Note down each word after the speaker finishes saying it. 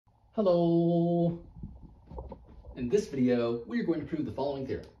Hello! In this video, we are going to prove the following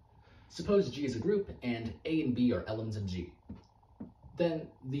theorem. Suppose G is a group and A and B are elements of G. Then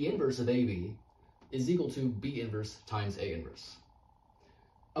the inverse of AB is equal to B inverse times A inverse.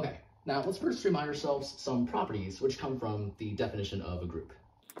 Okay, now let's first remind ourselves some properties which come from the definition of a group.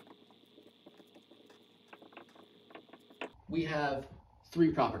 We have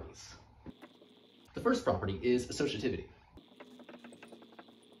three properties. The first property is associativity,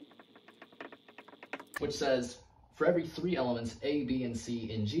 which says for every three elements A, B, and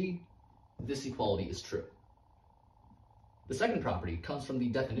C in G, this equality is true. The second property comes from the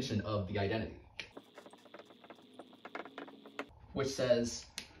definition of the identity, which says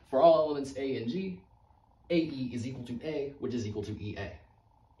for all elements A and G, AE is equal to A, which is equal to EA.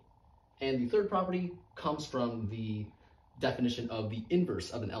 And the third property comes from the definition of the inverse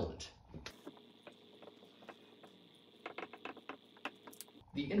of an element.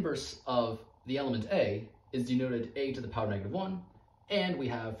 The inverse of the element A is denoted A to the power negative 1, and we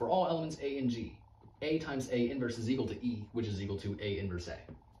have for all elements A and G, A times A inverse is equal to E, which is equal to A inverse A.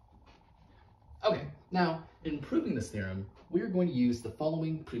 Okay, now in proving this theorem, we are going to use the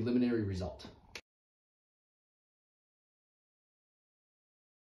following preliminary result.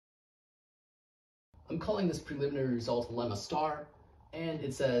 I'm calling this preliminary result lemma star, and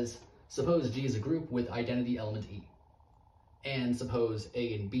it says, suppose G is a group with identity element E, and suppose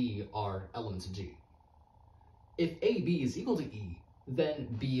A and B are elements of G. If AB is equal to E, then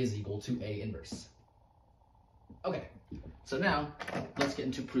B is equal to A inverse. Okay, so now let's get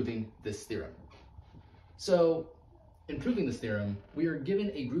into proving this theorem. So in proving this theorem, we are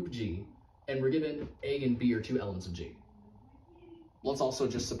given a group G, and we're given A and B are two elements of G. Let's also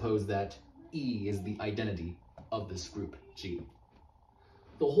just suppose that E is the identity of this group G.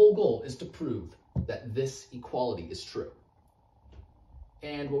 The whole goal is to prove that this equality is true.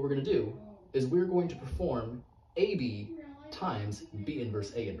 And what we're going to do is we're going to perform AB times B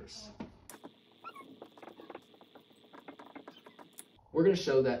inverse A inverse. We're going to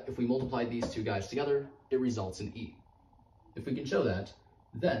show that if we multiply these two guys together, it results in E. If we can show that,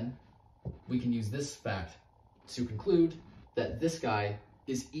 then we can use this fact to conclude that this guy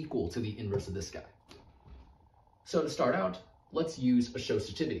is equal to the inverse of this guy. So to start out, let's use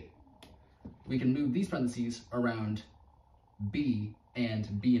associativity. We can move these parentheses around B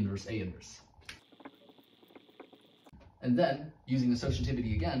and B inverse A inverse. And then, using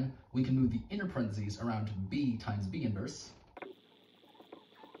associativity again, we can move the inner parentheses around B times B inverse.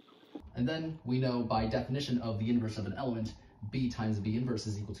 And then we know by definition of the inverse of an element, B times B inverse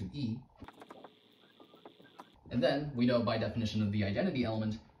is equal to E. And then we know by definition of the identity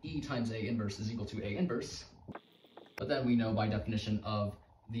element, E times A inverse is equal to A inverse. But then we know by definition of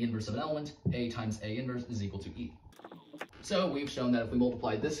the inverse of an element, A times A inverse is equal to E. So we've shown that if we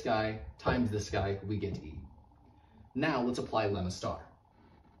multiply this guy times this guy, we get E. Now let's apply lemma star.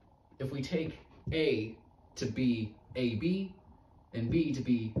 If we take A to be AB and B to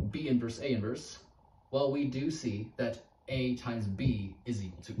be B inverse A inverse, well, we do see that A times B is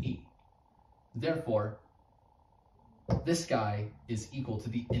equal to E. Therefore, this guy is equal to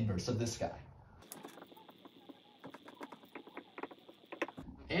the inverse of this guy.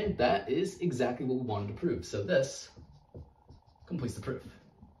 And that is exactly what we wanted to prove. So this completes the proof.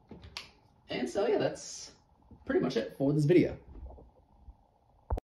 And so yeah, that's pretty much it for this video.